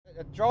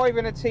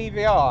Driving a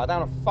TVR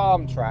down a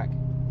farm track.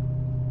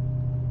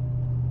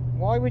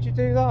 Why would you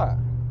do that?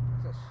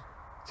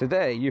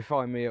 Today you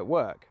find me at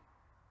work.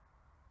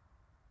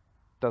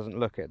 Doesn't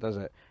look it, does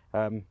it?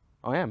 I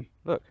am.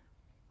 Look.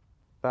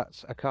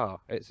 That's a car.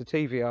 It's a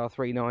TVR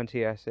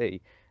 390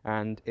 SE,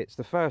 and it's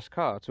the first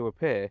car to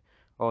appear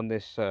on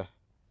this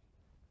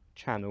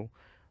channel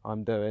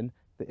I'm doing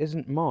that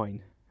isn't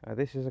mine.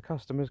 This is a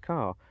customer's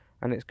car,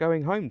 and it's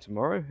going home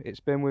tomorrow. It's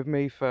been with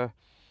me for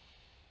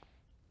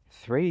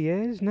 3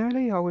 years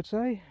nearly, I would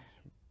say.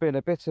 Been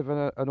a bit of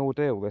an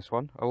ordeal, this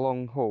one, a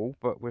long haul,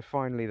 but we're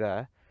finally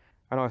there.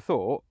 And I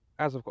thought,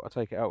 as I've got to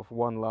take it out for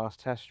one last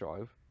test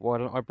drive, why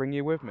don't I bring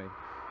you with me?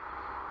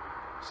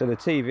 So the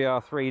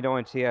TVR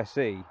 390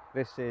 SE,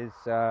 this is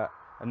a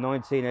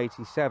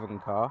 1987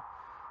 car.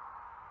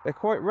 They're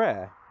quite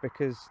rare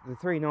because the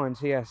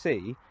 390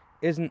 SE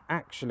isn't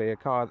actually a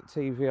car that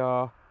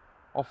TVR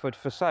offered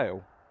for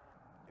sale.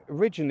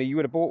 Originally you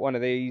would have bought one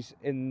of these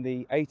in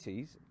the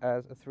 80s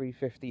as a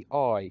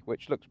 350i,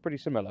 which looks pretty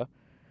similar,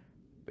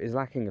 but is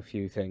lacking a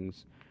few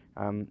things.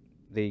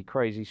 The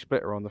crazy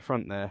splitter on the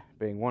front there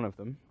being one of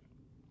them.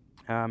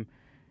 And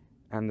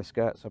the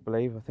skirts, I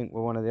believe, I think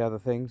were one of the other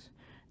things.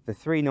 The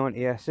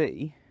 390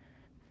 SE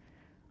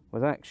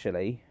was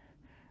actually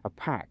a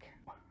pack,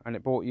 and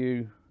it brought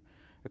you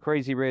a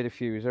crazy rear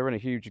diffuser and a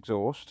huge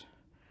exhaust,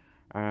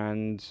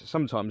 and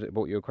sometimes it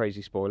brought you a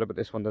crazy spoiler, but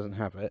this one doesn't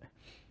have it.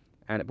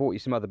 And it brought you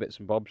some other bits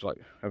and bobs like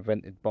a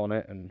vented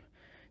bonnet and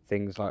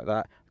things like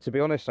that. To be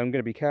honest, I'm going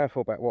to be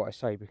careful about what I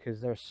say because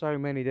there are so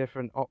many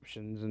different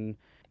options and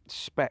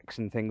specs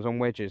and things on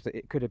wedges that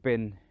it could have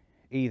been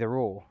either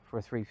or for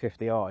a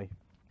 350i.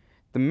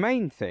 The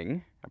main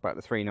thing about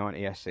the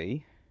 390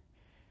 SE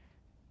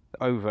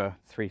over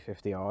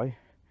 350i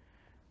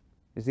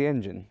is the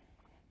engine.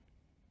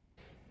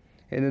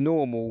 In the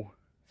normal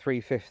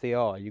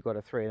 350i you've got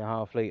a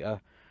 3.5 litre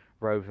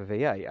Rover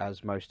V8,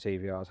 as most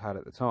TVRs had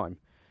at the time,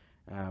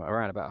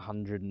 around about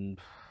 100 and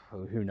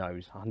who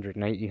knows,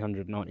 180,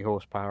 190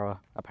 horsepower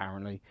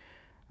apparently,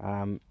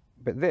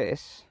 but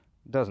this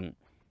doesn't.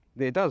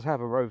 It does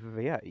have a Rover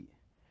V8,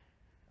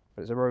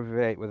 but it's a Rover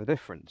V8 with a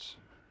difference.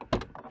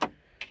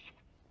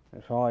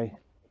 If I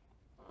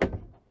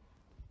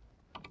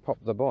pop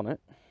the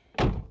bonnet,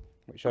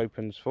 which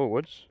opens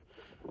forwards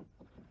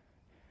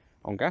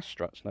on gas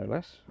struts no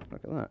less,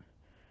 look at that,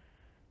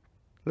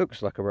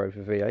 looks like a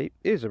Rover V8,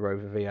 is a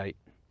Rover V8.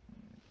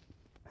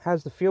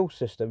 Has the fuel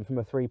system from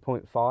a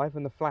 3.5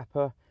 and the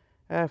flapper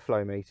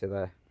airflow meter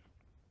there,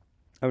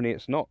 only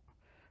it's not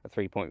a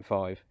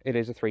 3.5, it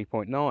is a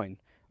 3.9.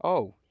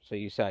 oh, so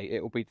you say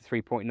it will be the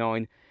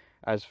 3.9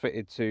 as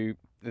fitted to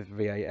the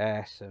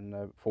V8S and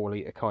the 4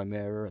 litre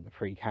Chimera and the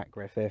pre-cat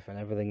Griffith and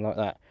everything like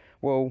that.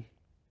 Well,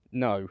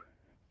 no,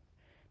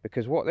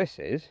 because what this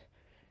is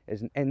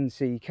an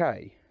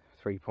NCK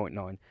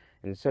 3.9.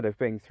 Instead of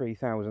being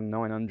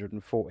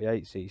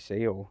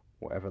 3,948cc or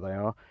whatever they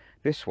are,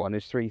 this one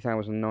is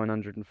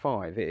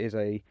 3,905. It is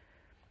a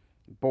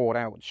bored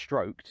out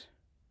stroked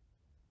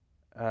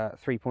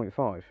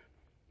 3.5,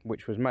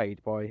 which was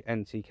made by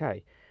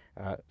NTK.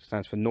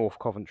 Stands for North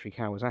Coventry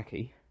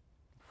Kawasaki,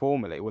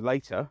 formerly or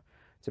later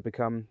to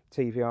become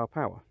TVR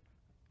Power.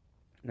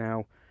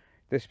 Now,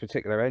 this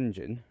particular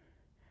engine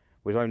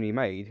was only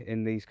made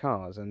in these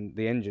cars, and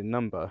the engine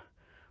number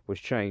was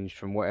changed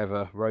from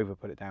whatever Rover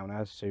put it down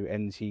as to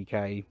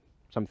NTK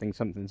something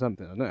something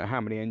something. I don't know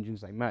how many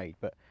engines they made,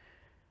 but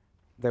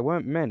there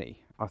weren't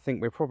many. I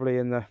think we're probably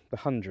in the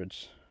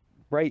hundreds.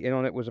 Rating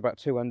on it was about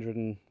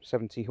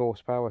 270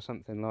 horsepower,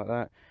 something like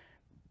that.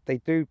 They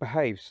do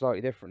behave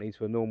slightly differently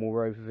to a normal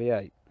Rover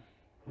V8.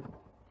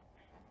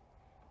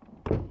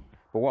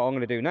 But what I'm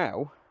going to do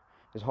now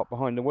is hop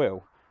behind the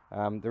wheel.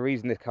 The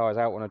reason this car is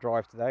out on a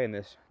drive today in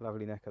this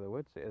lovely neck of the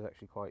woods, it is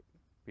actually quite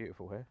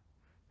beautiful here,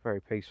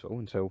 very peaceful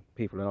until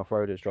people and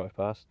off-roaders drive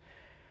past,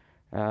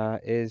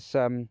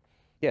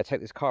 yeah,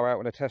 take this car out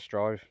on a test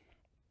drive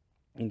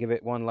and give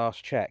it one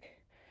last check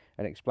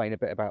and explain a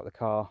bit about the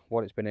car,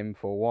 what it's been in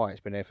for, why it's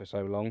been here for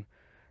so long,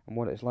 and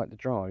what it's like to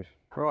drive.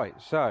 Right,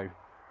 so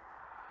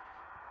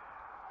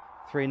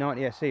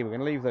 390 SE, we're going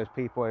to leave those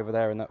people over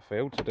there in that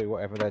field to do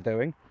whatever they're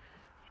doing.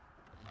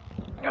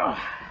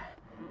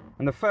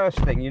 And the first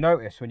thing you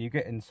notice when you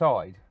get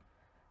inside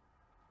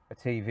a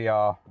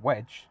TVR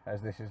Wedge,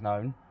 as this is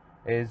known,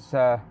 is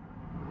how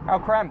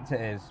cramped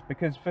it is.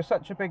 Because for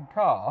such a big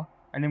car,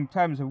 and in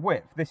terms of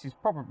width, this is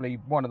probably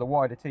one of the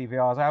wider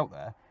TVRs out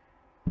there,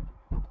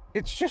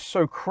 it's just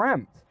so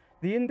cramped.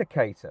 The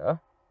indicator,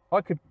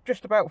 I could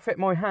just about fit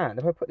my hand.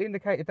 If I put the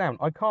indicator down,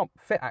 I can't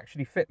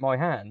actually fit my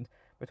hand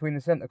between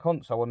the centre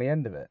console and the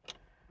end of it.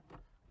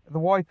 The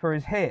wiper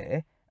is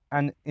here,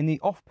 and in the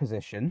off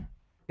position,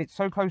 it's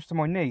so close to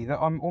my knee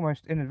that I'm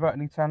almost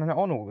inadvertently turning it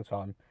on all the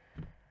time.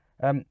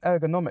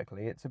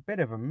 Ergonomically, it's a bit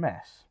of a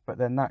mess, but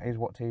then that is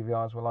what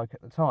TVRs were like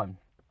at the time.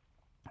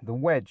 The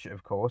Wedge,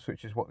 of course,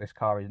 which is what this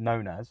car is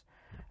known as,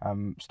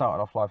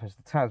 started off life as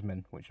the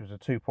Tasman, which was a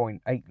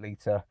 2.8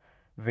 litre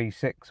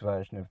V6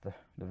 version of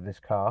this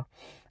car,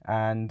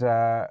 and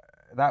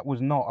that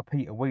was not a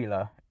Peter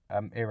Wheeler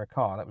era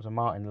car. That was a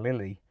Martin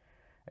Lilly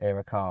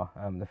era car.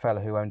 The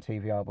fella who owned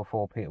TVR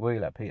before Peter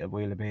Wheeler. Peter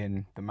Wheeler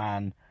being the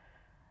man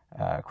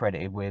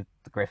credited with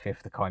the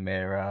Griffith, the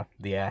Chimera,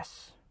 the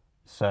S,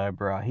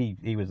 Cerbera.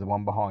 He was the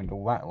one behind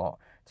all that lot.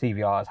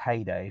 TVR's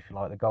heyday, if you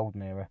like, the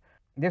golden era.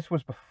 This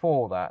was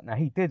before that. Now,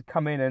 he did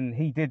come in and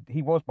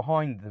he was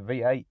behind the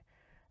V8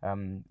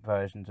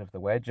 versions of the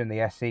Wedge, and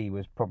the SE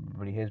was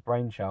probably his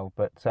brainchild,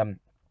 but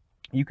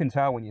you can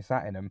tell when you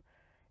sat in them,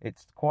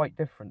 it's quite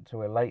different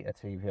to a later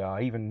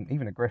TVR,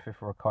 even a Griffith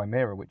or a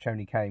Chimera, which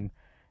only came,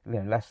 you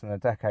know, less than a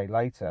decade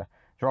later.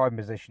 Driving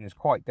position is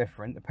quite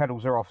different. The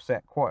pedals are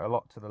offset quite a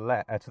lot to the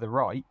to the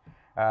right.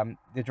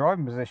 The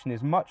driving position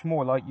is much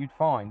more like you'd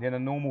find in a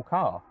normal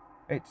car.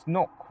 It's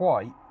not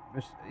quite,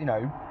 you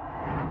know.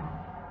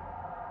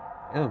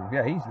 Oh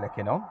yeah, he's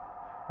licking on.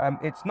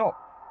 It's not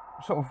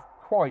sort of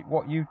quite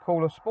what you'd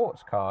call a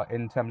sports car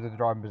in terms of the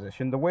driving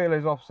position. The wheel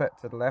is offset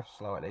to the left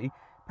slightly,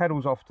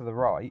 pedals off to the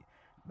right.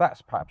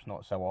 That's perhaps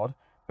not so odd,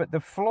 but the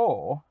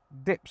floor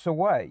dips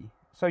away,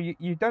 so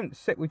you don't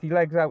sit with your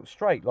legs out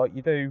straight like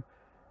you do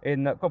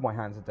in God, my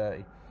hands are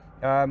dirty,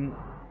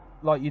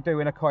 like you do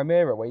in a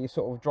Chimera, where you're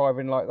sort of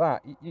driving like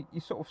that. You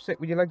sort of sit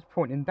with your legs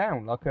pointing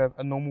down like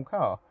a normal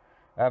car.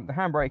 The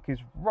handbrake is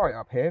right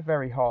up here,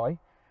 very high.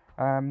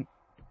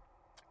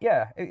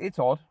 Yeah, it's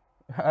odd.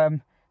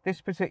 This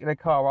particular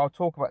car, I'll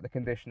talk about the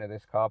condition of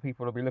this car.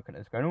 People will be looking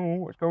at us going, oh,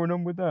 what's going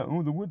on with that?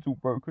 Oh, the wood's all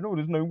broken. Oh,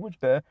 there's no wood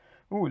there.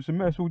 Oh, it's a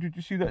mess. Oh, did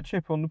you see that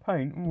chip on the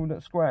paint? Oh,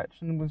 that scratch,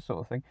 and all this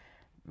sort of thing.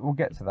 We'll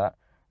get to that.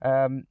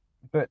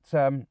 But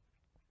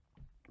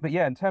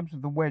yeah, in terms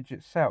of the Wedge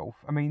itself,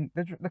 I mean,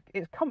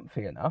 it's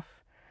comfy enough,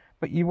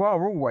 but you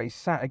are always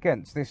sat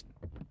against this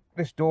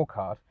door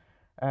card,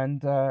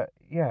 and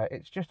yeah,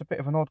 it's just a bit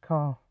of an odd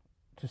car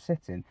to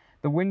sit in.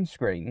 The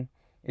windscreen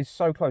is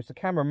so close. The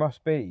camera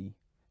must be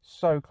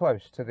so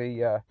close to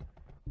the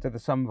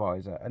sun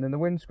visor, and then the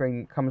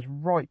windscreen comes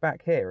right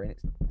back here, and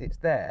it's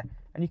there,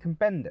 and you can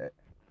bend it.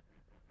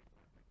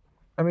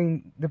 I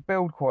mean, the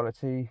build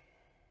quality,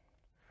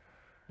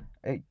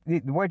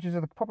 the Wedges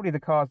are probably the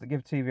cars that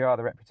give TVR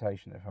the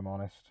reputation, if I'm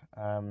honest.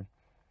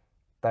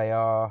 They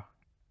are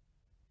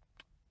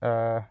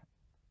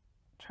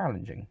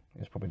challenging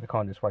is probably the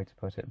kindest way to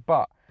put it,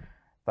 but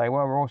they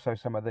were also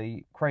some of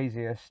the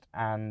craziest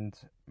and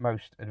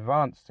most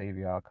advanced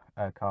TVR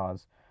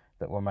cars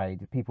that were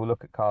made. People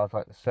look at cars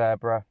like the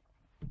Cerbera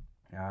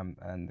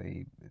and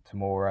the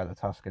Timora, the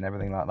Tuscan,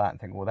 everything like that, and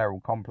think, well, they're all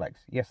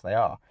complex. Yes, they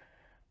are.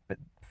 But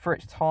for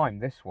its time,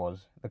 this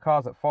was the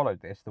cars that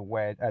followed this,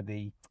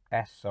 the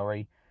S,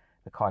 sorry,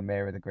 the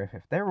Chimera, the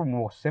Griffith. They're all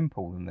more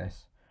simple than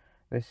this.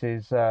 This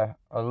is a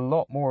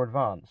lot more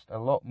advanced, a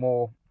lot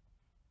more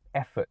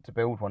effort to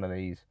build one of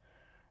these,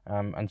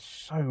 and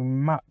so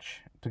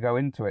much to go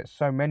into it.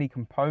 So many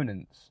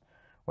components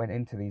went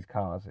into these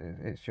cars.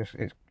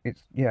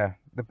 It's yeah,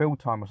 the build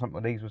time or something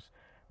of these was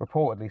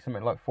reportedly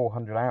something like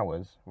 400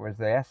 hours, whereas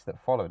the S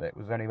that followed it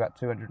was only about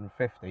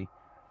 250,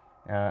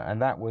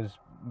 and that was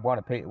one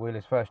of Peter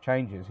Wheeler's first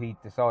changes. He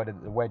decided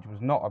that the Wedge was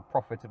not a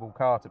profitable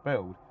car to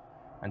build,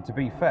 and to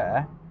be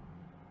fair,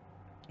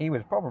 he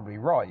was probably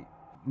right.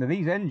 Now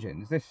these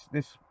engines,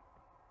 this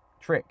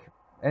trick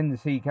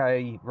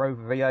NCK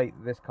Rover V8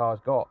 that this car's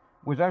got,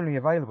 was only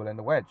available in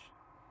the Wedge.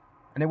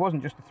 And it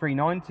wasn't just a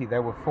 390,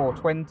 there were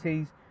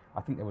 420s,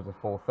 I think there was a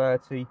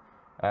 430,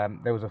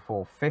 there was a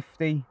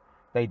 450,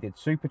 they did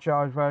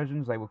supercharged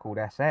versions, they were called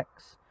SX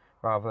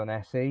rather than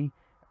SE.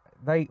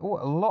 A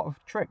lot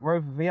of trick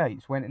Rover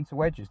V8s went into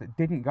Wedges that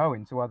didn't go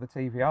into other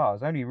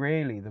TVRs, only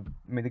really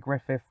the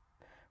Griffith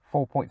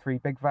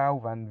 4.3 big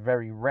valve and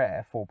very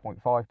rare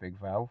 4.5 big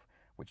valve,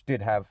 which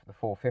did have the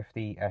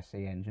 450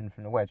 SE engine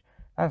from the Wedge.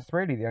 That's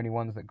really the only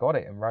ones that got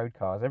it in road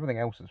cars. Everything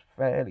else is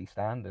fairly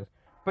standard.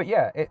 But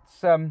yeah,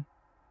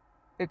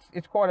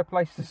 it's quite a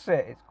place to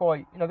sit. It's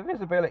quite, you know, the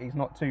visibility is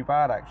not too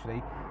bad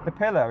actually. The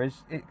pillar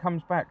it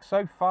comes back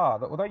so far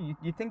that although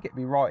you'd think it'd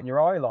be right in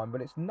your eye line,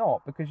 but it's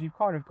not, because you've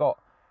kind of got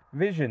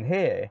vision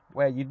here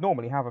where you'd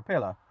normally have a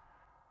pillar.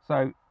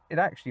 So it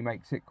actually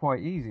makes it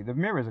quite easy. The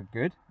mirrors are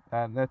good.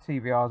 They're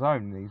TVR's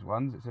own, these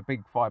ones. It's a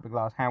big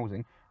fiberglass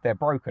housing. They're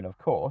broken, of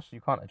course. You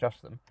can't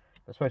adjust them.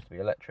 They're supposed to be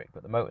electric,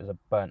 but the motors are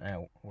burnt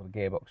out, or the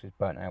gearbox is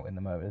burnt out in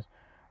the motors.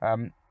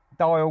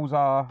 Dials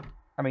are,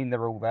 I mean,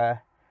 they're all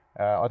there.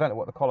 I don't know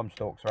what the column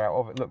stalks are out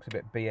of. It looks a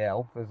bit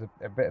BL. There's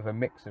a bit of a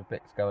mix of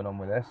bits going on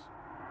with this.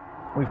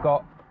 We've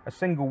got a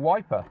single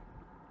wiper.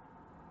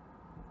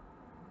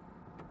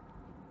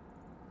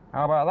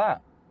 How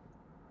about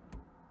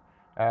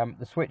that?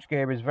 The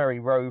switchgear is very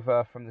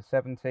Rover from the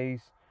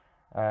 70s.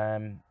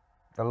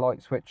 The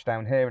light switch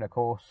down here, and of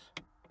course,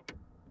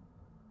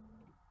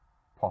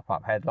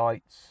 pop-up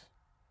headlights.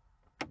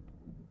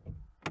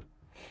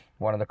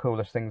 One of the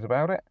coolest things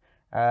about it.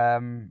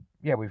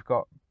 Yeah, we've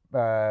got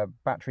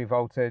battery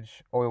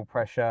voltage, oil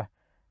pressure,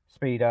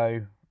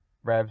 speedo,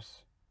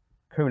 revs,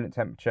 coolant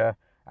temperature,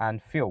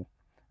 and fuel.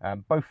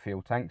 Both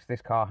fuel tanks.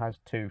 This car has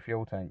 2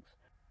 fuel tanks.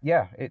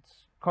 Yeah,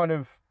 it's kind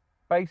of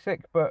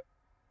basic but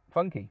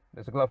funky.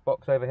 There's a glove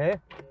box over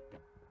here.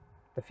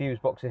 The fuse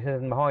box is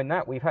hidden behind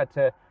that. We've had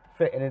to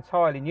fit an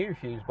entirely new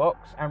fuse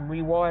box and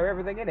rewire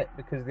everything in it,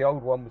 because the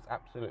old one was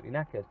absolutely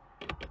knackered.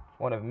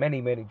 One of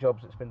many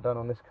jobs that's been done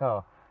on this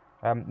car.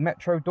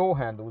 Metro door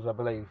handles, I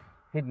believe,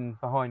 hidden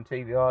behind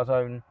TVR's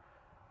own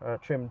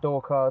trim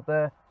door card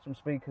there. Some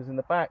speakers in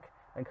the back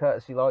and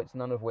courtesy lights,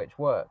 none of which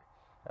work.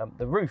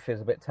 The roof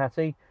is a bit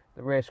tatty.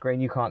 The rear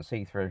screen you can't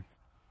see through.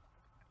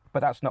 But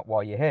that's not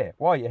why you're here.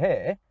 Why you're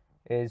here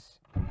is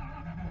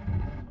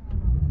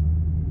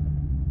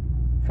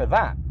for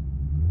that.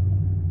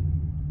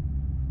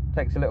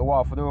 Takes a little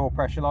while for the oil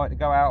pressure light to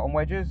go out on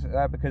Wedges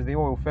because the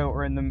oil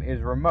filter in them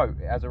is remote.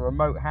 It has a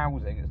remote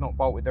housing. It's not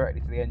bolted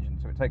directly to the engine,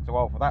 so it takes a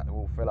while for that to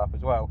all fill up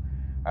as well.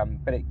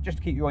 But it just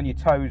to keep you on your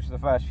toes for the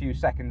first few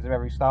seconds of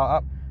every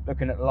start-up,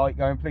 looking at the light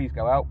going, please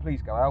go out,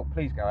 please go out,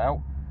 please go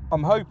out.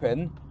 I'm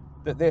hoping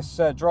that this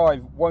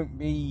drive won't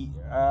be,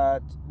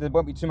 there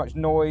won't be too much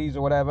noise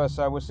or whatever,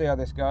 so we'll see how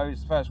this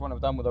goes. The first one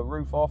I've done with the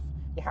roof off.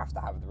 You have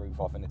to have the roof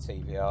off in a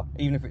TVR,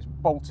 even if it's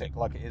Baltic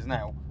like it is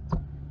now.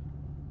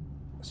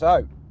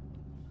 So,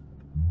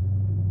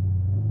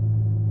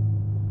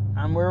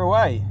 and we're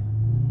away.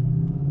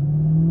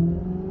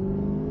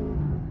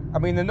 I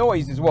mean, the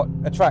noise is what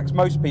attracts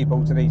most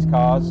people to these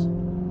cars,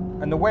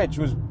 and the Wedge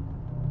was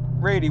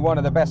really one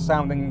of the best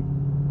sounding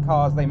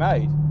cars they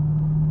made.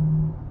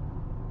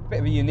 Bit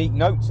of a unique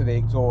note to the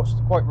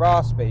exhaust, quite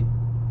raspy.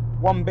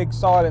 One big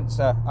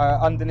silencer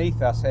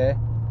underneath us here,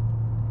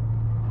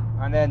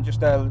 and then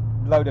just a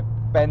load of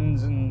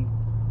bends and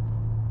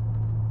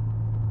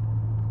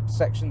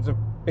sections of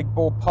big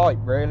bore pipe,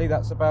 really.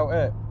 That's about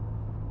it.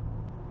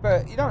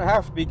 But you don't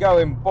have to be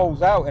going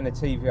balls out in a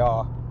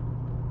TVR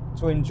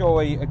to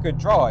enjoy a good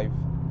drive.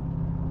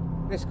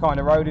 This kind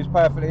of road is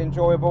perfectly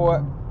enjoyable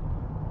at,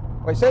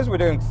 well, it says we're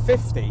doing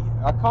 50.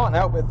 I can't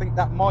help but think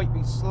that might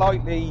be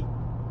slightly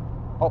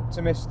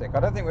optimistic.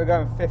 I don't think we're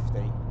going 50,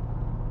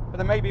 but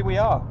then maybe we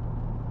are.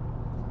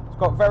 It's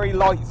got very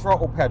light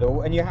throttle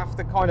pedal, and you have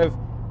to kind of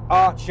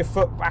arch your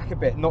foot back a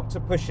bit not to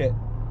push it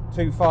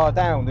too far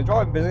down. The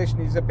driving position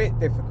is a bit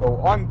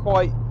difficult. I'm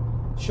quite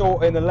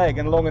short in the leg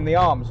and long in the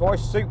arm, so I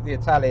suit the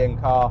Italian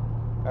car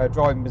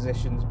driving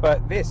positions,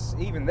 but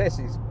even this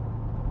is,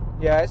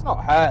 yeah, it's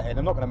not hurting.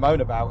 I'm not going to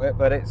moan about it,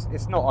 but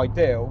it's not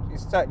ideal.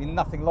 It's certainly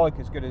nothing like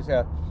as good as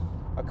a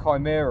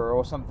Chimera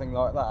or something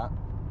like that.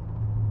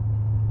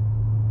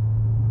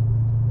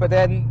 But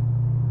then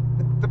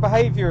the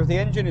behaviour of the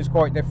engine is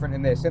quite different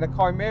in this. In a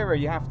Chimera,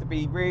 you have to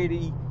be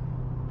really,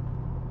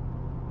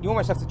 you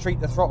almost have to treat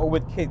the throttle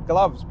with kid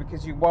gloves,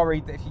 because you're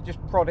worried that if you just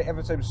prod it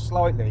ever so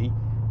slightly,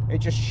 it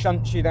just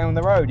shunts you down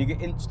the road. You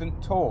get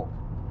instant torque.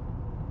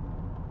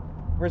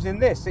 Whereas in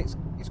this, it's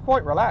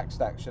quite relaxed,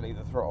 actually,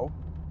 the throttle.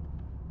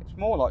 It's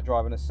more like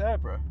driving a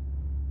Cerbera.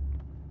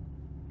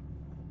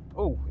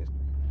 Oh,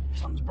 the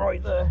sun's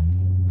bright there.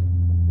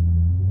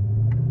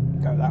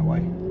 Go that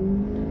way.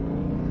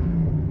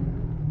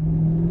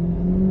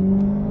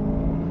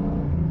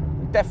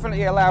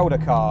 Definitely a louder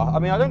car. I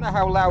mean, I don't know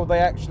how loud they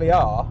actually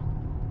are.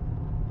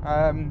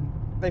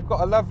 They've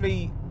got a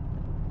lovely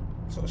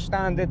sort of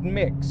standard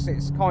mix.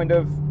 It's kind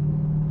of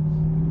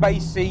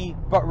bassy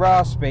but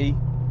raspy,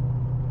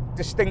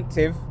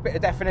 distinctive, bit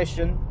of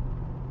definition,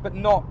 but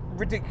not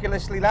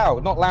ridiculously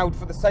loud. Not loud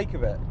for the sake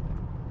of it.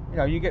 You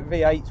know, you get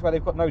V8s where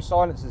they've got no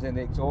silencers in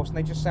the exhaust and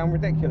they just sound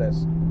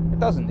ridiculous. It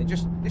doesn't.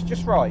 It's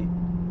just right.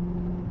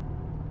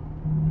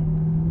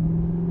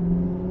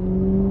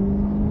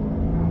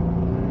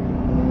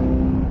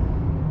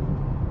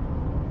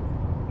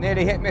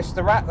 Nearly hit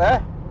Mr. Rat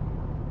there.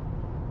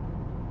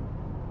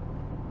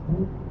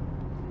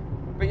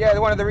 But yeah,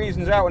 one of the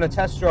reasons out on a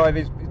test drive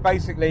is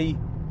basically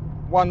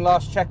one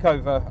last check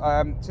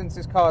over. Since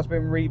this car's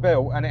been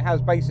rebuilt, and it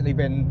has basically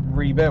been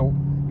rebuilt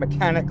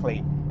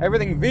mechanically.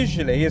 Everything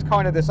visually is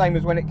kind of the same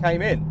as when it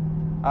came in,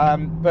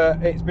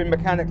 but it's been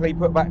mechanically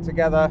put back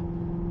together,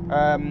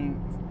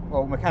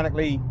 well,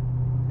 mechanically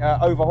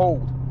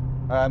overhauled.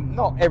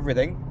 Not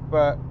everything,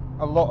 but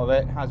a lot of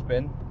it has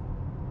been.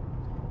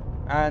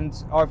 And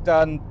I've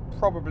done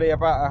probably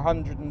about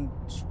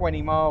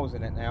 120 miles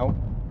in it now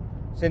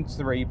since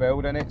the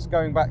rebuild, and it's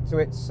going back to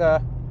its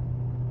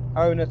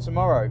owner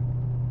tomorrow.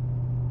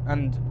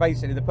 And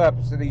basically the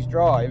purpose of these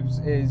drives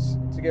is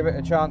to give it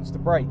a chance to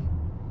brake.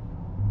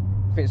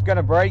 If it's going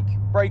to brake,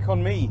 brake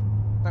on me,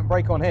 don't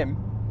brake on him.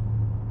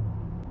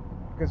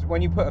 Because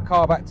when you put a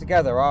car back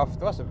together after,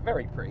 that's a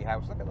very pretty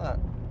house, look at that.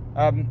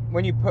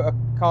 When you put a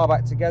car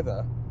back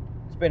together,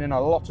 it's been in a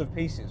lot of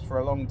pieces for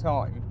a long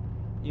time.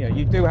 You know,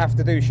 you do have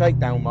to do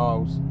shakedown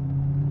miles.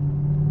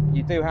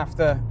 You have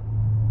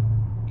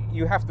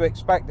to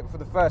expect that for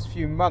the first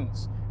few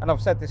months, and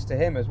I've said this to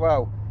him as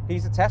well,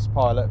 he's a test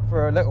pilot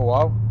for a little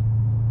while.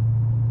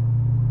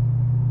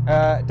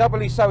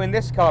 Doubly so in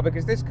this car,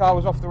 because this car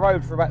was off the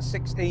road for about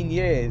 16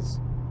 years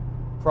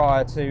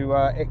prior to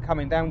it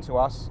coming down to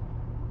us.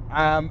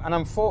 And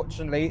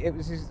unfortunately, it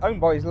was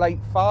owned by his late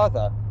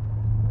father.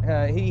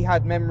 He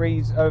had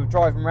memories of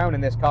driving around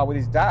in this car with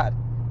his dad,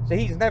 so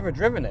he's never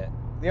driven it.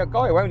 The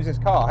guy who owns this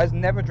car has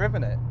never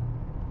driven it.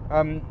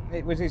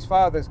 It was his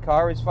father's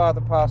car. His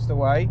father passed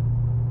away,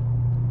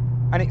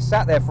 and it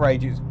sat there for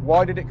ages.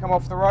 Why did it come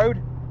off the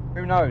road?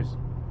 Who knows?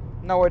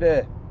 No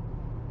idea.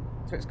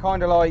 So it's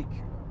kind of like,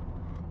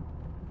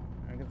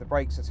 I'll give the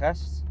brakes a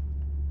test.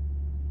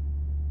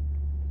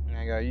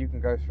 There you go, you can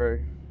go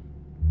through.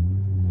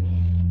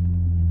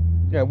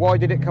 Yeah, why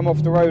did it come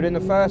off the road in the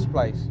first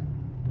place?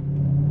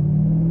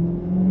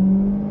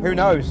 Who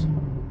knows?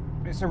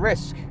 It's a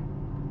risk.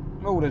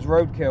 Oh, there's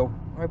roadkill.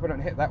 I hope I don't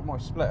hit that with my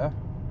splitter.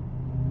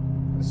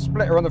 The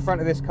splitter on the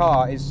front of this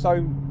car is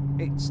so,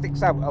 it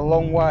sticks out a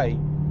long way.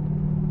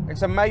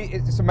 It's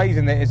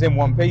amazing that it's in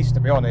one piece, to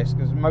be honest,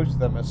 because most of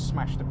them are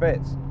smashed to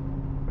bits.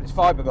 But it's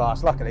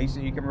fiberglass, luckily,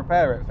 so you can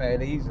repair it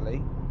fairly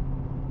easily.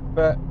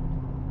 But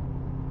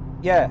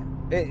yeah,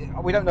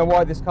 we don't know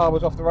why this car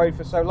was off the road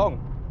for so long.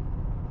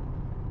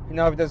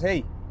 Neither does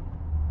he,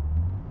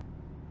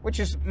 which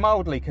is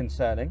mildly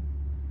concerning.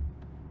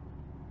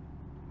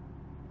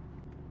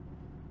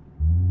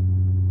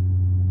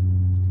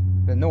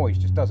 The noise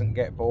just doesn't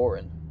get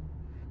boring.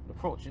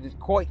 Unfortunately, it's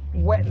quite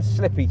wet and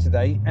slippy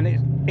today, and it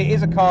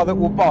is a car that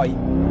will bite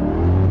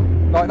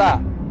like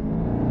that.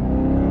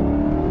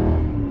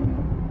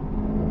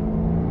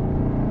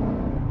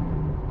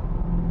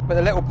 But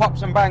the little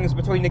pops and bangs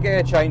between the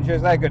gear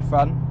changes, they're good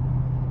fun.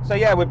 So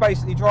yeah, we're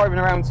basically driving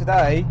around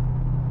today.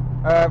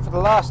 For the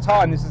last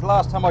time, this is the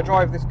last time I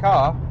drive this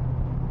car,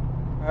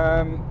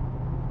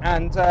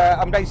 and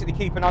I'm basically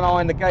keeping an eye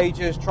on the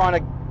gauges, trying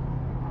to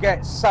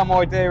get some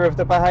idea of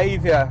the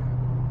behaviour,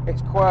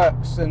 its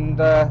quirks and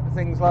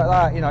things like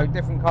that. You know,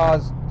 different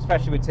cars,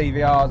 especially with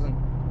TVRs and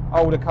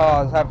older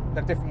cars, have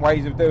different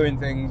ways of doing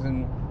things,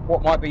 and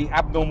what might be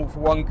abnormal for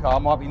one car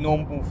might be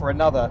normal for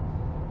another.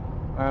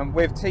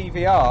 With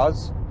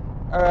TVRs,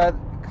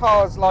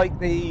 cars like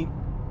the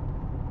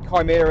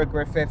Chimera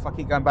Griffith, I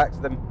keep going back to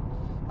them,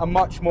 are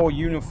much more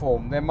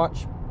uniform. They're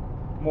much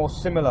more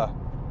similar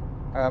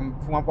from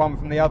one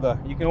from the other.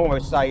 You can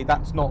almost say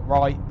that's not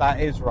right,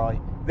 that is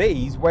right.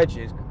 These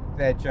wedges,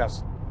 they're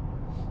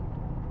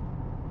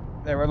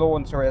a law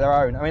unto their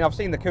own. I mean, I've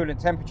seen the coolant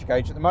temperature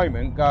gauge at the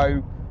moment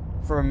go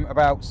from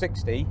about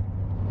 60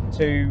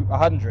 to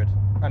 100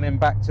 and then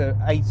back to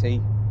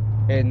 80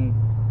 in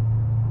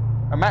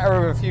a matter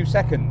of a few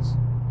seconds,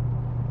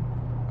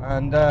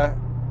 and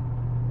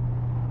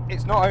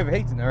it's not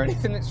overheating or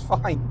anything. It's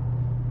fine.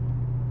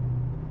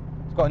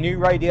 It's got a new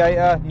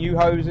radiator, new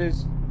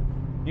hoses,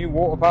 new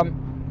water pump,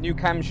 new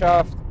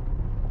camshaft.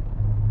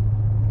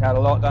 Had a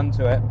lot done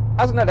to it.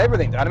 Hasn't had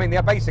everything done. I mean,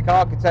 the basic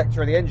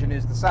architecture of the engine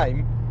is the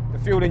same. The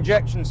fuel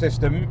injection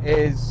system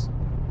is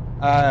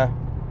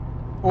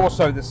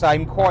also the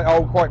same. Quite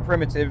old, quite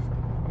primitive.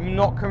 I'm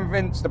not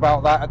convinced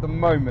about that at the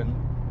moment.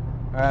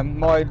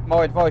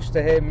 My advice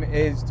to him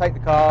is take the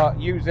car,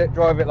 use it,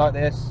 drive it like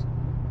this,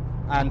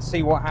 and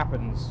see what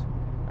happens.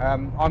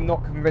 I'm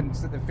not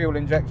convinced that the fuel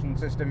injection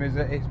system is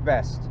at its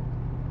best.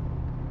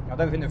 I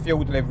don't think the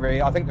fuel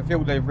delivery, I think the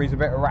fuel delivery is a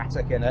bit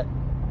erratic in it.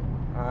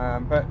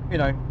 But, you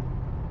know,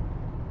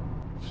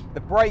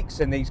 the brakes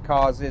in these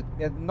cars are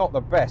not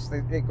the best.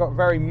 They've got a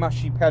very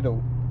mushy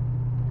pedal.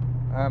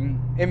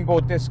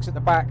 Inboard discs at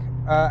the back,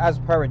 as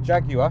per a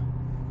Jaguar.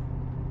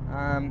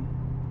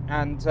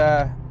 And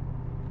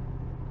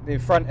the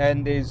front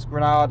end is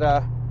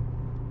Granada,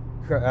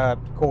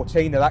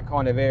 Cortina, that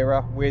kind of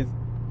era, with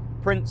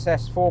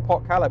Princess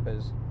 4-pot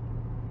calipers,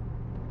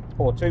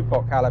 or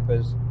 2-pot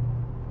calipers.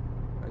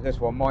 This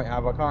one might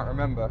have, I can't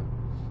remember.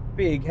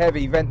 Big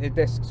heavy vented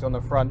discs on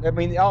the front. I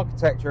mean, the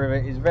architecture of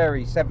it is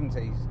very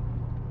 70s.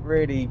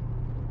 Really,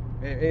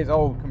 it is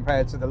old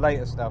compared to the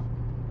later stuff.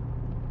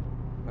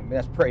 I mean,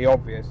 that's pretty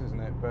obvious,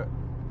 isn't it? But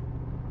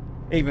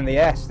even the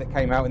S that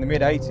came out in the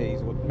mid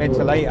 80s or mid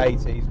to late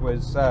 80s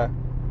was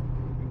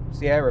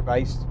Sierra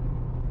based,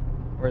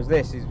 whereas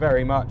this is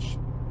very much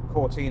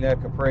Cortina,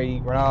 Capri,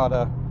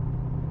 Granada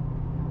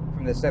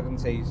from the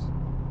 70s.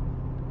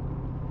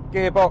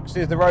 Gearbox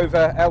is the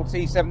Rover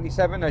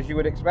LT77, as you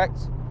would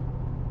expect.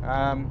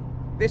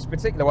 This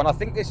particular one, I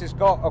think this has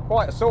got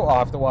quite a sought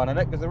after one in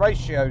it, because the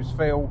ratios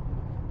feel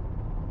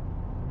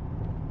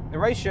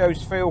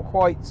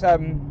quite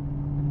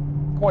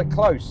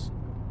close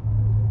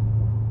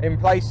in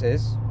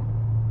places.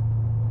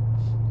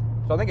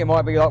 So I think it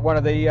might be like one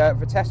of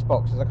the test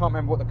boxes. I can't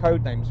remember what the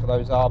code names for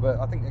those are, but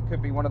I think it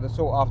could be one of the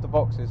sought after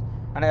boxes.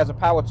 And it has a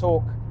power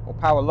torque, or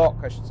power lock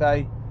I should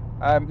say,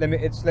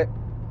 limited slip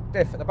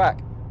diff at the back.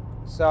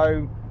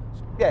 So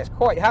yeah, it's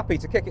quite happy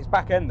to kick its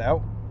back end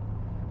out.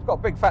 It's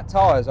got big fat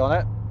tyres on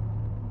it.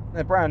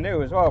 They're brand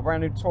new as well,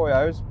 brand new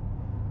Toyos.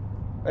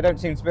 They don't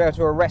seem to be able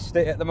to arrest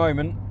it at the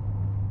moment.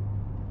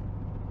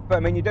 But I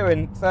mean, you're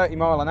doing 30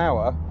 mile an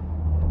hour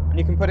and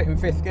you can put it in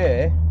 5th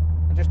gear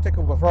and just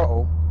tickle the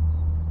throttle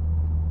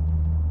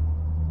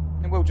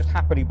and we'll just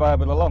happily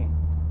burble along.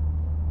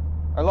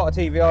 A lot of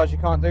TVRs you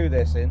can't do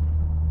this in.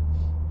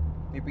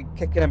 You'd be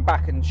kicking them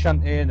back and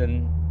shunting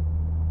and...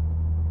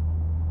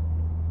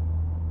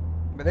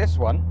 But this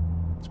one,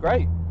 it's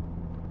great.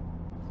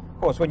 Of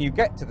course, when you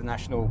get to the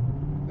national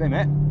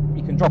limit,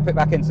 you can drop it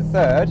back into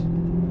 3rd.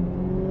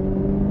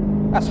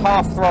 That's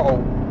half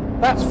throttle.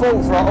 That's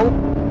full throttle.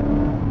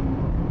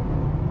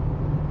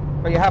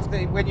 But you have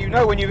to, when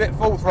you've hit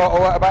full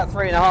throttle at about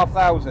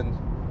 3,500.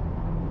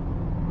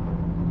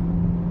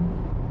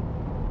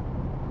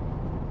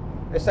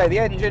 They say the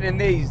engine in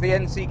these, the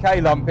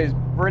NCK lump, is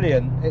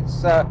brilliant.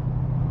 It's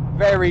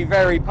very,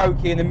 very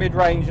pokey in the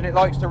mid-range, and it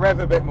likes to rev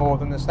a bit more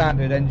than the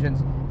standard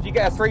engines. If you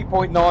get a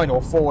 3.9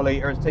 or 4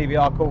 litre, as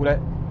TVR called it,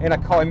 in a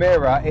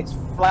Chimera, it's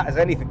flat as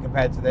anything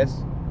compared to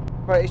this.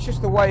 But it's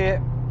just the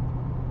way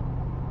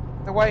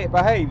it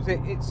behaves.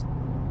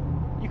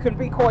 You can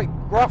be quite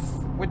gruff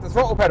with the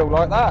throttle pedal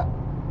like that.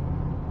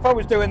 If I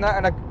was doing that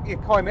in a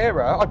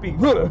Chimera, I'd be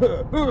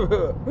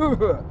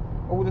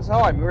all the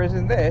time. Whereas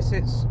in this,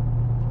 it's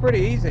pretty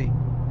easy.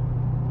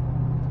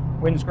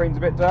 Windscreen's a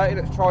bit dirty.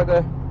 Let's try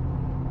the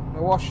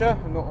washer.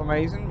 Not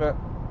amazing, but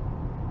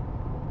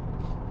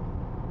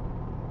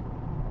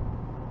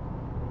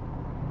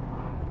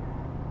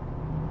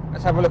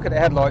let's have a look at the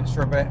headlights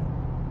for a bit.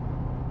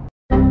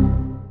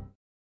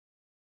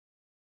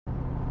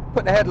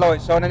 Put the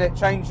headlights on and it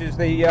changes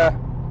the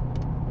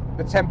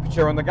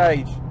temperature on the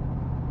gauge,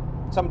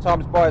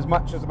 sometimes by as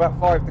much as about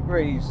 5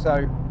 degrees,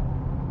 so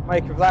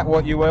make of that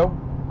what you will.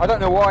 I don't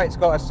know why it's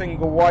got a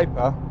single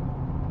wiper,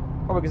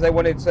 probably because they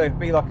wanted to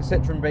be like a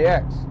Citroen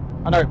BX.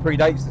 I know it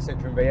predates the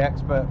Citroen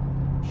BX, but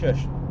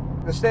shush.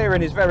 The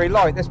steering is very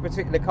light. This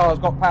particular car's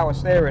got power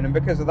steering, and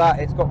because of that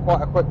it's got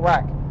quite a quick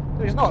rack.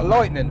 So it's not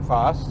lightning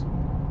fast,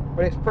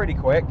 but it's pretty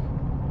quick.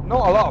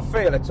 Not a lot of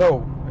feel at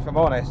all, if I'm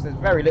honest. There's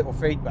very little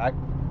feedback.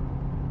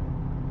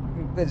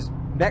 There's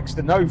next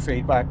to no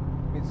feedback.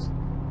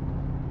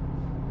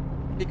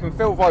 You can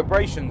feel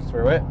vibrations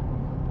through it,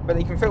 but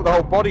you can feel the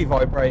whole body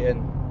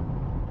vibrating.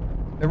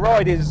 The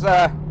ride is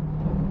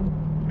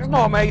it's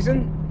not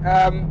amazing.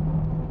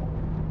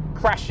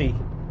 Crashy,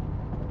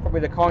 probably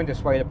the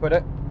kindest way to put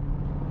it.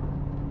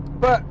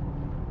 But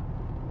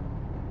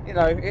you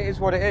know, it is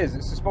what it is.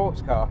 It's a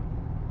sports car.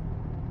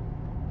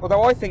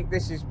 Although I think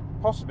this is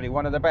possibly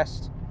one of the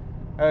best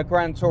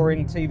Grand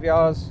Touring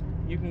TVRs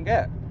you can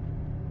get.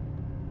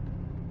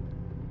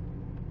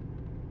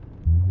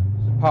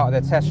 Part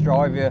of the test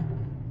drive, you're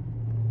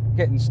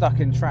getting stuck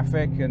in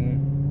traffic, and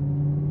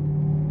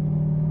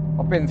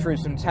I've been through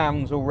some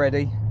towns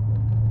already.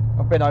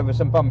 I've been over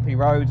some bumpy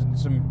roads and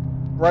some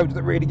roads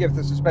that really give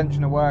the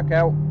suspension a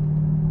workout.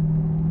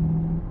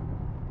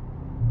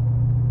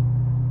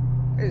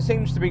 It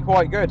seems to be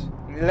quite good.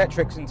 The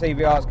electrics in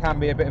TVRs can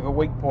be a bit of a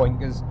weak point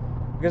because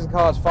the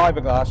car's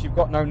fiberglass, you've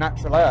got no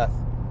natural earth.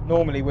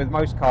 Normally with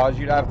most cars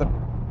you'd have the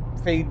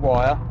feed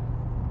wire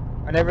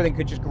and everything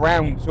could just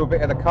ground to a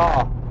bit of the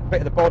car, a bit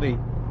of the body.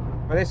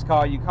 But this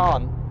car you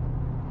can't.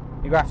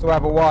 You have to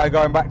have a wire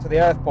going back to the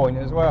earth point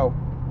as well.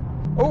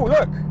 Oh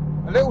look,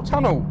 a little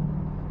tunnel.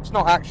 It's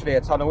not actually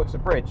a tunnel, it's a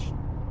bridge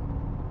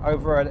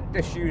over a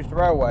disused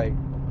railway.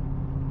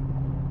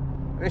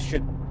 This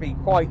should be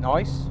quite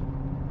nice.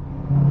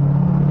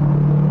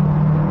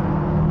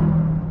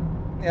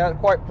 Yeah,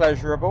 quite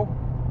pleasurable.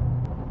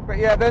 But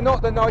yeah, they're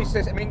not the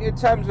nicest. I mean, in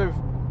terms of,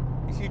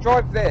 if you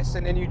drive this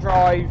and then you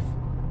drive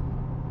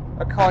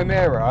a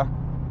Chimera,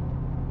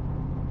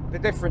 the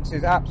difference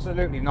is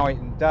absolutely night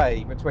and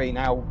day between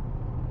how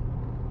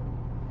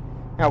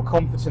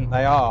competent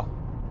they are,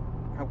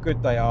 how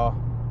good they are,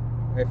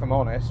 if I'm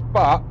honest.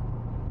 But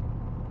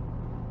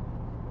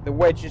the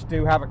Wedges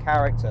do have a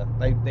character.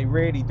 They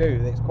really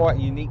do. It's quite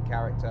a unique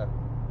character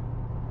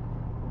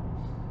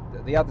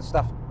that the other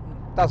stuff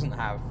doesn't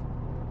have.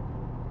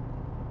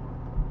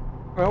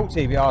 Well, all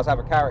TVRs have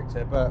a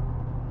character, but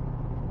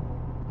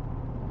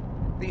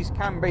these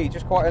can be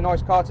just quite a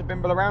nice car to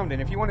bimble around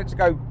in. If you wanted to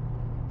go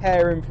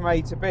herring from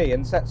A to B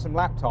and set some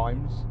lap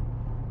times,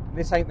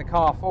 this ain't the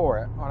car for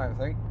it, I don't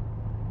think.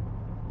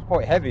 It's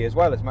quite heavy as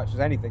well, as much as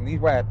anything. These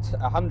weigh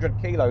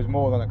 100 kilos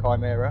more than a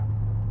Chimera.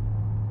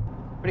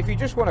 But if you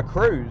just want to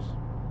cruise,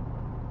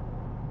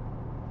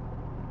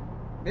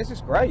 this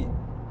is great.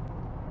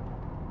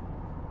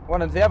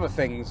 One of the other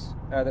things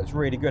that's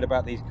really good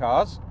about these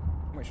cars,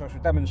 which I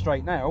shall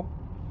demonstrate now,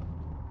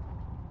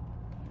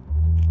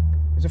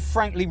 is a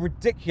frankly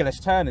ridiculous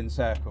turning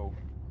circle.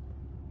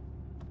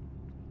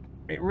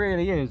 It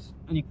really is,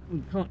 and you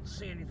can't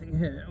see anything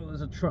here. Oh,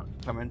 there's a truck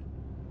coming.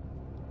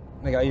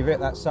 There you go, you've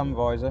hit that sun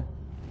visor.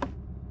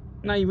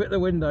 Now you've hit the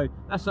window.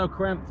 That's how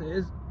cramped it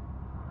is.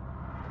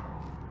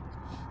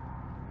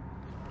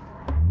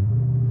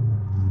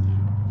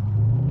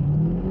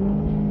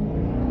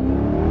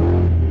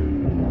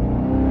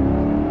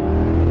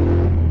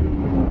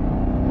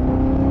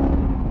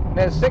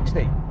 There's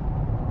 60.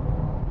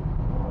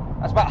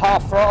 That's about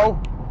half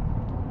throttle.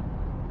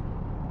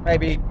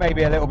 Maybe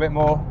a little bit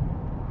more.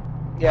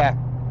 Yeah,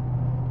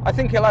 I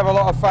think he'll have a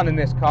lot of fun in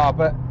this car,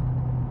 but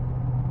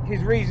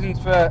his reasons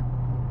for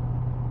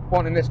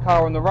wanting this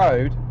car on the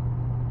road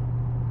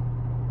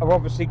are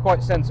obviously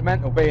quite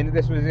sentimental, being that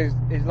this was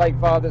his late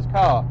father's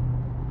car.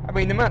 I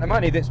mean, the amount of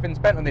money that's been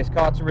spent on this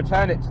car to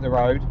return it to the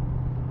road,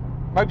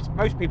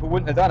 most people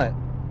wouldn't have done it.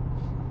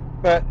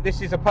 But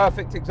this is a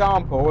perfect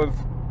example of,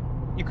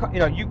 you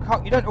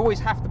don't always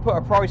have to put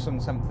a price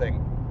on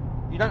something.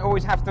 You don't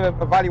always have to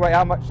evaluate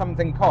how much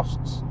something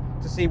costs.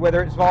 to see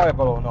whether it's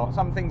viable or not.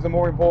 Some things are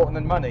more important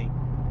than money,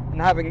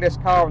 and having this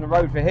car on the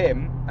road for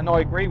him, and I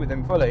agree with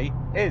him fully,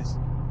 is.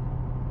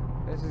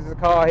 This is the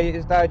car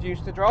his dad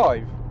used to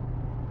drive.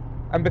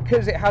 And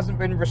because it hasn't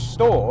been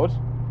restored,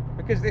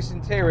 because this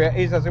interior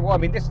is as it was, I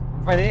mean, this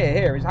veneer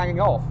here is hanging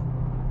off.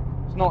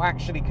 It's not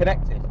actually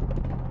connected.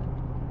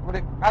 Well,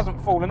 it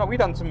hasn't fallen off. We've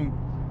done some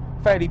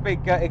fairly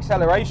big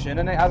acceleration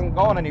and it hasn't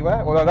gone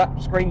anywhere, although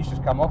that screen's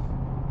just come off.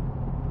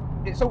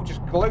 It's all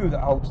just glue that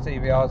holds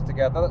TVRs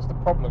together. That's the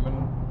problem.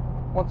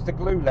 And once the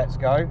glue lets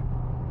go,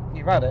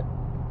 you've had it.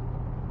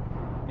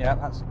 Yeah,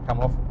 that's come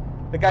off.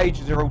 The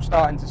gauges are all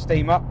starting to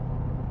steam up.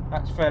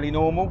 That's fairly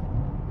normal.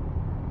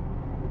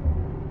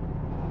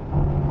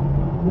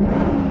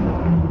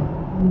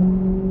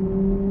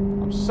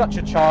 I'm such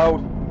a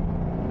child.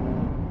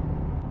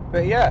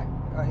 But yeah,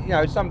 you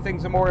know, some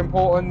things are more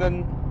important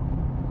than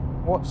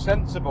what's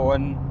sensible,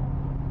 and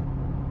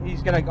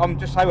I'm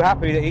just so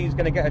happy that he's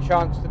gonna get a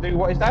chance to do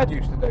what his dad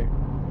used to do.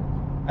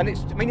 And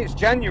I mean, it's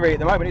January at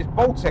the moment, it's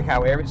Baltic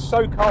out here, it's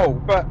so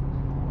cold, but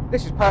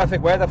this is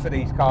perfect weather for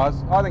these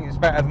cars. I think it's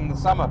better than the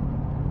summer.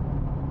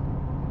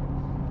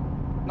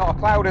 Not a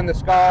cloud in the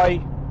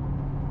sky,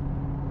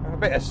 a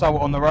bit of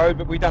salt on the road,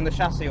 but we've done the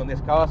chassis on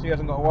this car, so he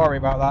hasn't got to worry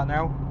about that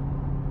now.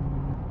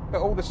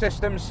 But all the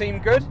systems seem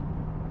good.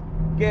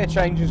 Gear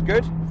change is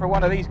good. For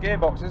one of these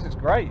gearboxes, it's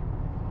great.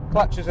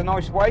 Clutch is a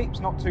nice weight, it's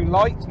not too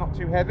light, it's not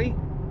too heavy.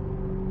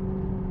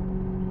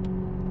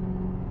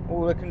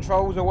 All the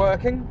controls are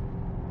working.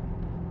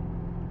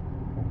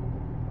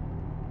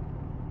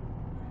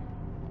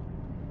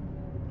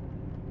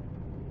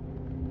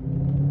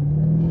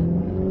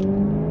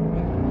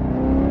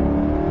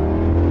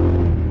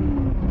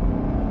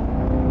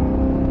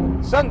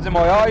 Sun's in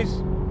my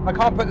eyes. I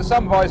can't put the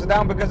sun visor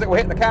down because it will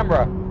hit the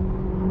camera.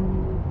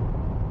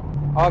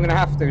 I'm going to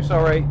have to,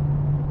 sorry.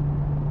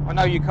 I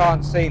know you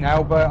can't see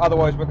now, but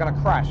otherwise we're going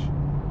to crash.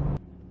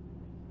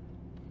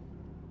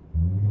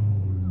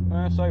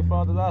 So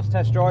far the last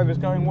test drive is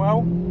going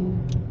well.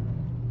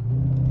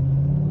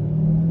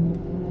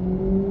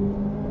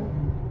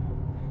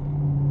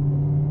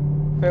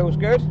 Feels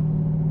good.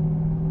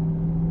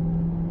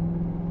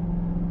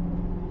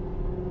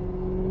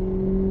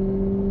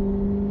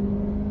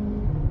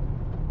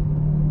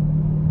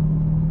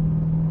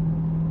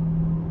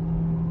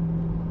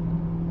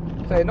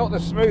 So not the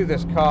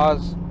smoothest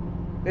cars.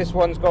 This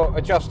one's got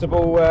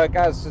adjustable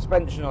gas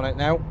suspension on it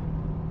now,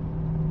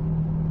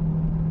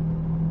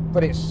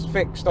 but it's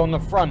fixed on the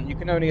front. You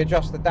can only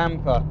adjust the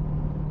damper.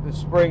 The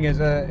spring is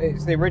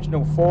it's the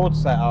original Ford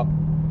setup.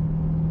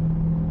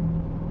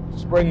 The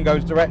spring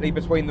goes directly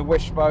between the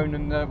wishbone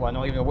and the, well,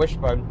 not even a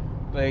wishbone,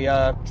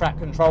 the track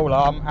control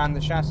arm and the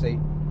chassis.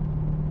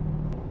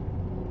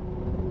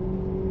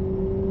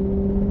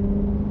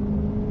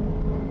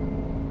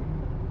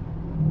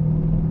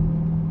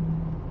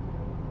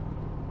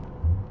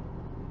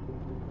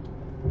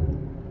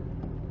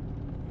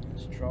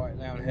 Try it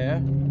down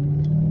here.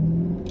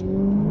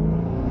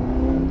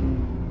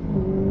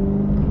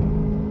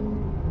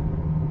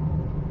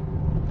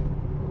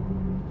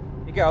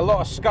 You get a lot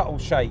of scuttle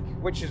shake,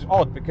 which is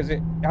odd because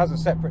it has a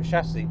separate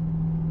chassis,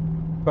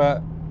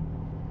 but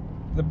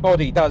the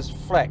body does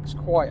flex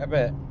quite a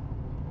bit.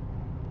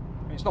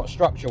 It's not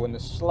structural in the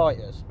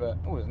slightest, but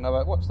oh, there's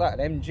another, what's that,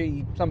 an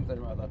MG something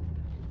or other.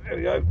 There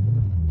we go.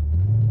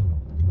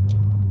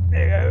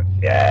 There you go.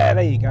 Yeah,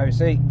 there you go,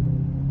 see?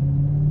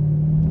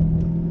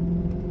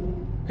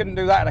 Couldn't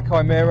do that in a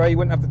Chimera, you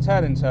wouldn't have the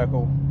turning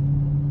circle.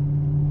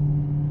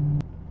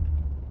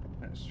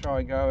 Let's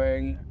try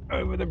going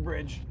over the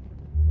bridge.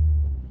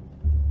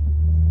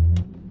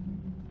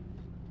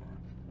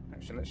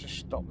 Actually, let's just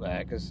stop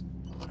there, because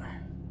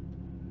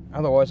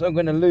otherwise I'm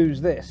going to lose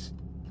this.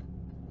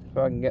 If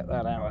I can get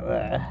that out of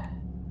there.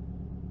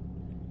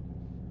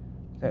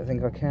 Don't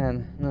think I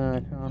can. No,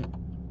 I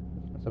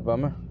can't. That's a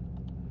bummer.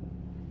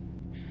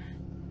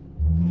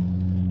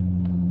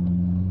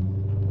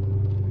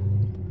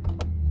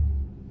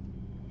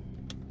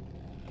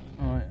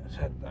 Alright, let's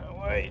head that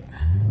way.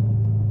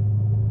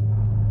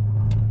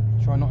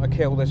 Try not to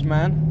kill this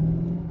man.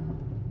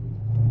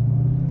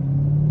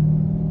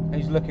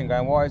 He's looking,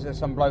 going, why is there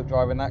some bloke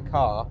driving that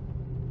car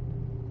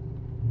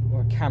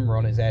with a camera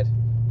on his head?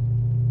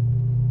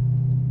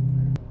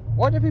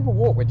 Why do people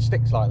walk with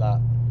sticks like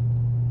that?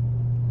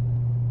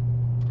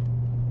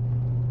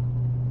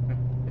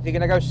 Is he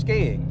going to go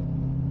skiing?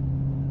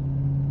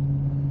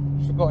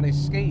 He's forgotten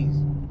his skis.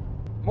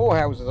 More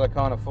houses I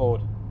can't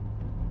afford.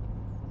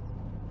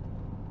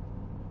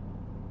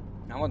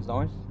 That one's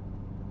nice.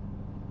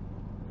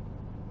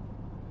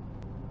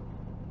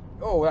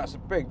 Oh, that's a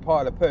big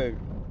pile of poo.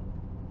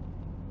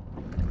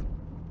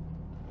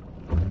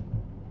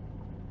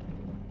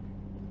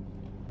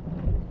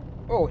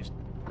 Oh, it's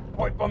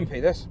quite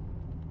bumpy, this.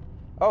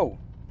 Oh,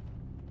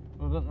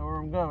 I don't know where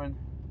I'm going.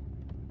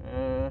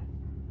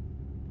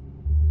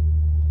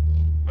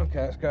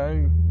 Okay, let's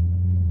go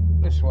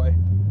this way.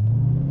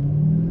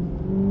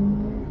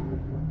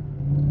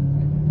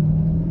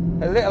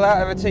 A little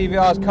out of a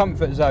TVR's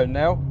comfort zone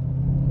now.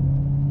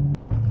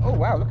 Oh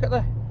wow, look at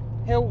the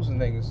hills and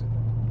things.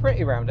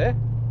 Pretty round here.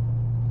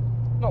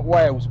 Not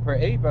Wales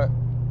pretty, but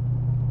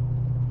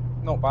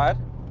not bad.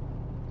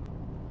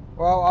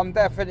 Well, I'm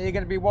definitely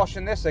going to be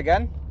washing this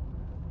again.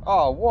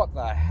 Oh, what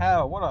the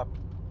hell? What a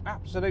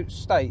absolute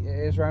state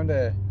it is round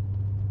here.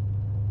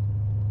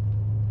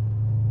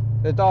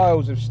 The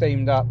dials have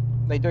steamed up.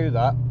 They do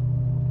that.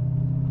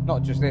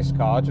 Not just this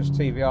car, just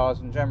TVRs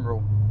in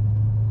general.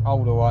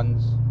 Older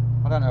ones.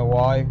 I don't know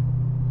why.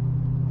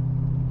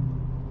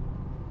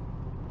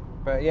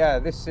 But yeah,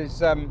 this is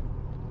turned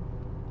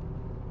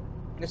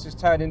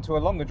into a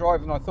longer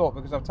drive than I thought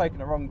because I've taken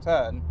a wrong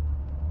turn.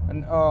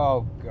 And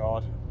oh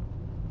god.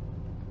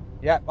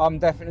 Yep, I'm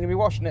definitely going to be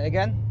washing it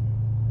again.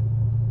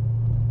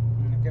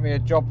 Give me a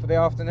job for the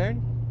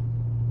afternoon.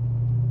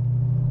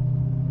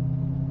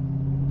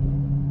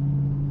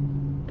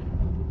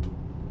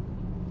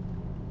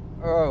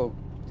 Oh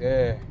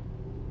dear.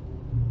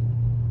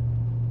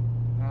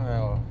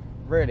 Oh,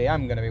 really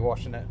am going to be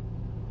washing it.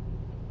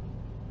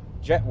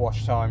 Jet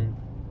wash time.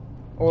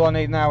 All I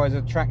need now is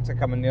a tractor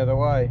coming the other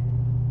way.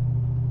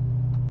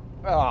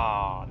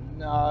 Oh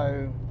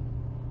no.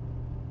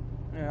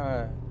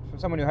 Yeah. For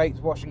someone who hates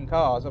washing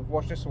cars, I've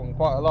washed this one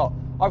quite a lot.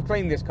 I've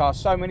cleaned this car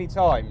so many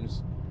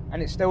times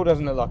and it still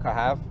doesn't look like I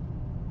have.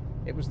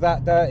 It was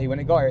that dirty when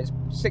it got here. It's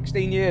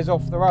 16 years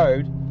off the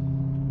road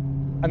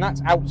and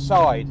that's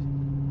outside.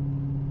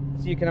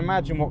 So you can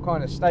imagine what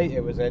kind of state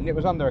it was in. It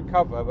was under a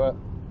cover, but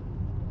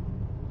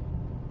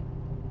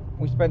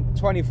we spent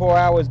 24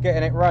 hours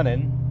getting it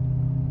running.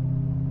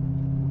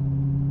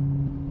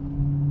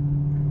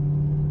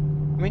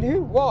 I mean,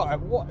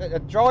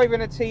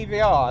 driving a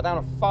TVR down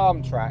a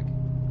farm track?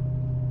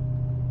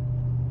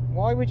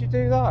 Why would you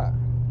do that?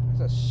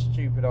 That's a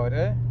stupid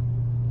idea.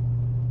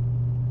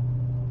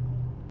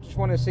 Just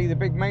want to see the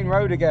big main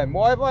road again.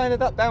 Why have I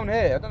ended up down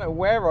here? I don't know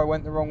where I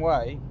went the wrong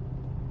way.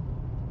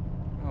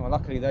 Oh,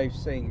 luckily they've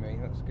seen me.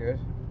 That's good.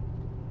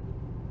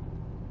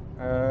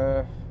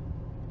 I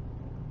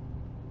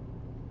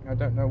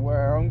don't know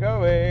where I'm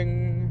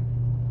going.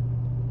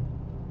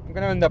 I'm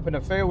going to end up in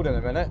a field in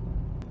a minute.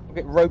 I'll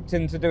get roped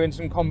into doing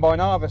some combine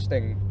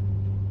harvesting.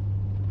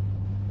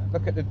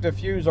 Look at the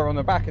diffuser on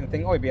the back and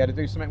think, oh, you'd be able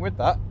to do something with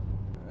that.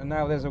 And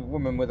now there's a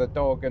woman with a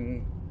dog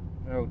and...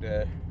 oh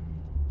dear.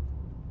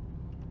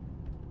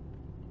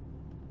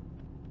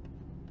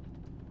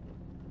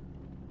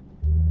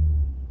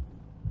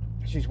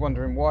 She's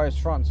wondering, why is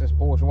Francis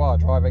Bourgeois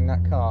driving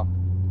that car?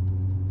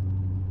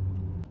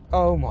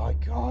 Oh my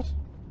god.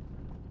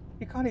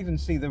 You can't even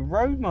see the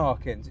road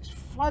markings. It's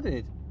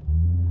flooded.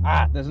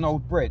 Ah, there's an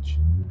old bridge.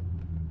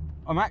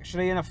 I'm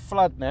actually in a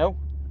flood now.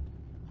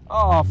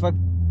 Oh, for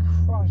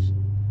Christ.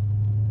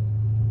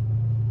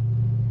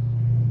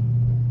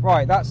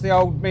 Right, that's the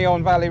old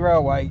Meon Valley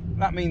Railway.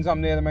 That means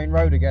I'm near the main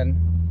road again.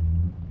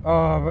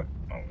 Oh,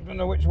 but I don't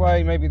know which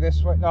way. Maybe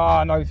this way.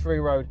 Ah, no,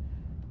 through road.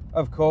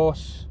 Of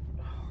course.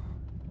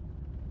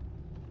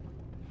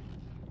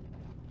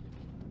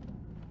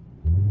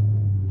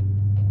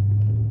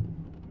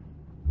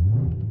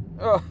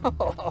 Oh,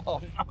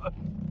 no.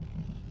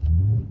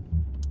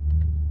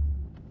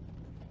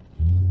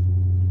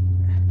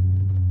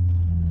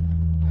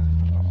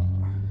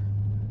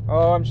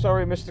 Oh, I'm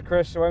sorry, Mr.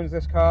 Chris, who owns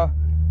this car.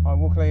 I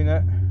will clean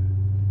it.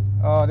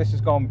 Oh, this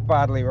has gone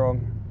badly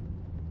wrong.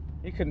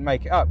 You couldn't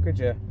make it up, could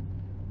you?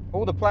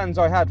 All the plans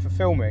I had for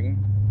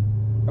filming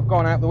have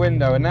gone out the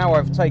window, and now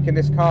I've taken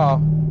this car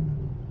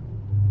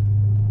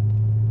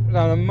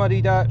down a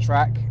muddy dirt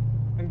track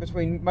in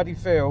between muddy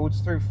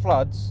fields through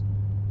floods.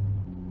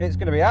 It's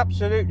going to be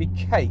absolutely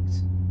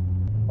caked.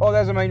 Oh,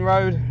 there's a main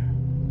road.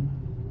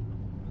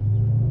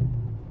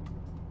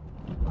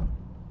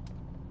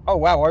 Oh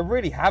wow, I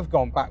really have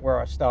gone back where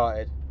I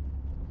started.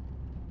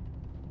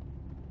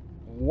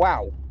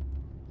 Wow.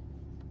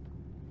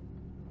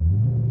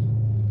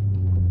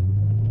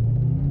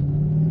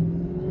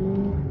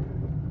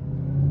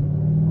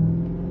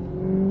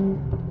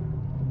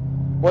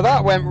 Well,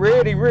 that went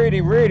really,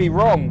 really, really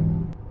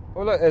wrong.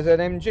 Oh look, there's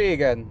an MG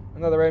again.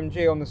 Another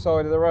MG on the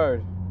side of the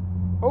road.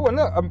 Oh, and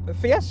look, a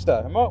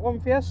Fiesta, a Mark 1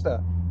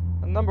 Fiesta.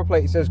 The number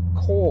plate says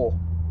Core.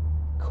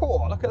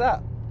 Core, look at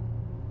that.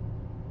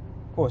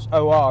 Of course,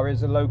 OR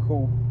is a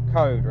local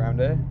code around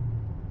here.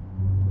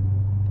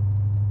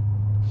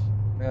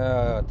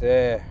 Oh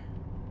dear.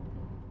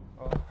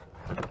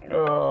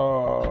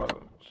 Oh,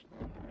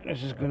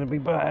 this is going to be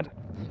bad.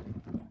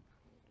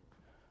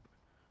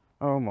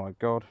 Oh my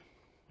god.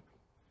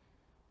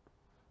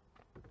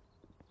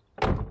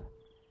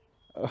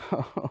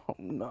 Oh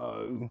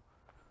no.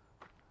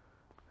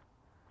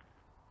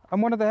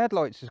 And one of the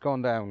headlights has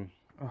gone down.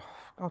 Oh,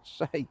 for God's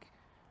sake.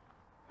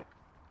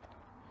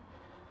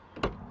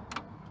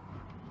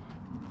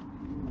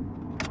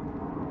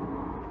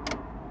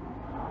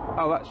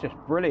 Oh, that's just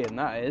brilliant,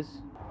 that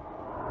is.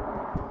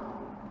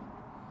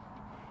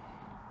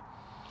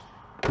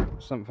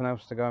 Something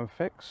else to go and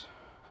fix.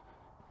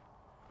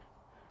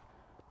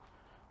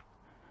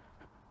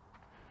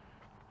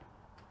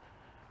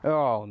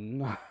 Oh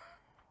no.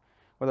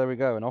 Well, there we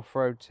go, an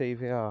off-road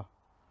TVR.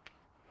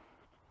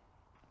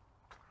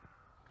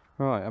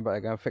 Right, I better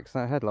go and fix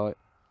that headlight.